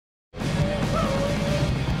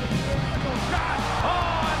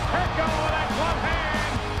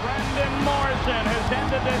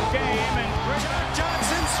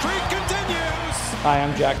Hi,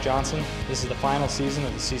 I'm Jack Johnson. This is the final season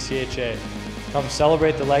of the CCHA. Come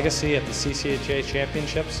celebrate the legacy at the CCHA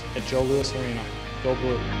Championships at Joe Louis Arena. Go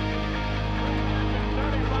Blue.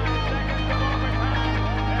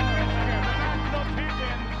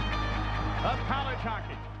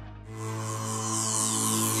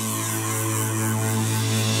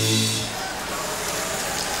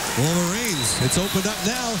 Wolverines, it's opened up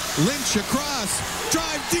now. Lynch across.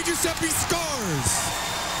 Drive, DiGiuseppe scores.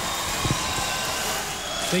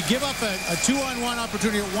 They give up a 2-on-1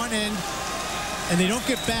 opportunity at one end, and they don't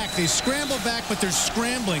get back. They scramble back, but they're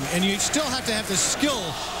scrambling, and you still have to have the skill.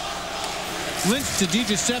 Lynch to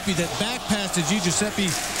DiGiuseppe, that back pass to DiGiuseppe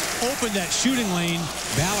opened that shooting lane.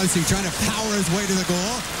 Balancing, trying to power his way to the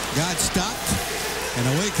goal. Got stopped, and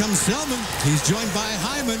away comes Selman. He's joined by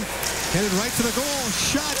Hyman, headed right to the goal.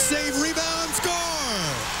 Shot, save, rebound, score!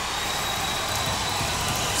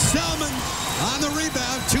 Selman on the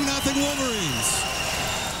rebound, 2-0 Wolverines.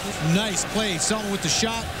 Nice play. Selman with the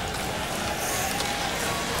shot.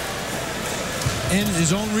 And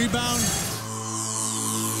his own rebound.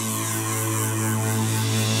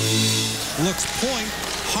 Looks point.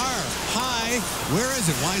 Har, high. Where is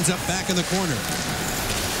it? Winds up back in the corner.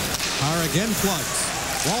 Har again plugs.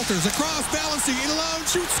 Walters across. Balancing. In alone.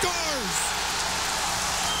 Shoots. Scores.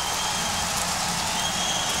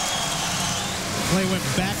 Play went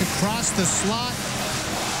back across the slot.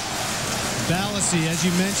 Balassi, as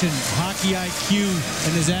you mentioned, hockey IQ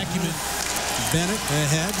and his acumen. Bennett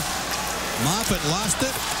ahead. Moffat lost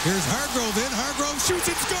it. Here's Hargrove in. Hargrove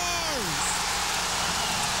shoots and scores!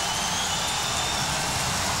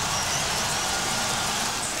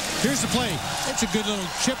 Here's the play. It's a good little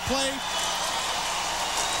chip play.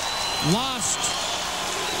 Lost.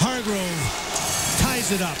 Hargrove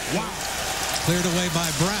ties it up. Wow. Cleared away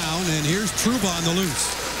by Brown, and here's Trouba on the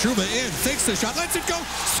loose. Trouba in, fakes the shot, lets it go,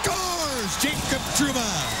 scores! Jacob Trouba.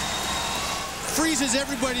 Freezes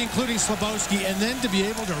everybody, including Slabowski, and then to be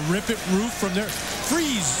able to rip it roof from there.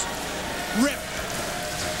 Freeze, rip.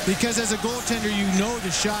 Because as a goaltender, you know the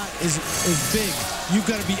shot is big. You've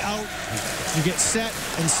got to be out. You get set,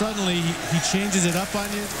 and suddenly he changes it up on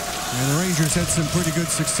you. And the Rangers had some pretty good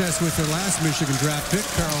success with their last Michigan draft pick,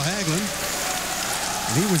 Carl Hagelin.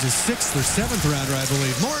 And he was a 6th or 7th rounder, I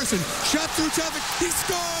believe. Morrison, shot through traffic. He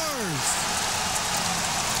scores!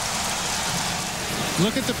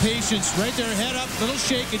 Look at the patience. Right there, head up, little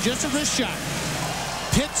shake, and just a wrist shot.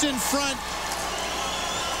 Pitts in front.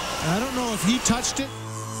 I don't know if he touched it.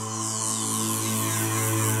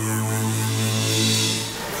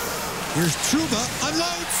 Here's Trouba,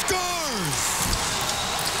 unload, scores!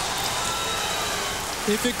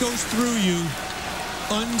 If it goes through you,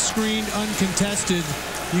 unscreened, uncontested,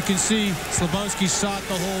 you can see Slabowski saw it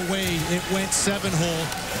the whole way. It went 7-hole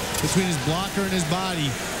between his blocker and his body.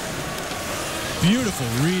 Beautiful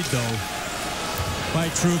read, though, by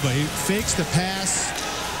Trouba. He fakes the pass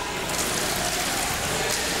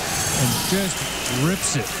and just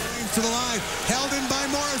rips it. To the line, held in by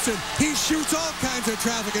Morrison. He shoots all kinds of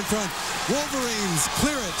traffic in front. Wolverines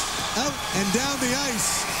clear it out and down the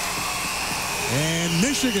ice. And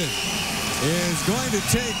Michigan is going to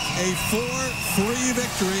take a 4-3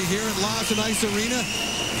 victory here at Lawson Ice Arena,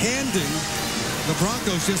 handing the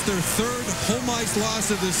Broncos just their 3rd home ice loss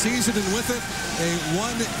of the season, and with it, a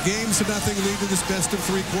 1-0 lead to this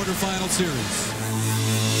best-of-3 quarterfinal series.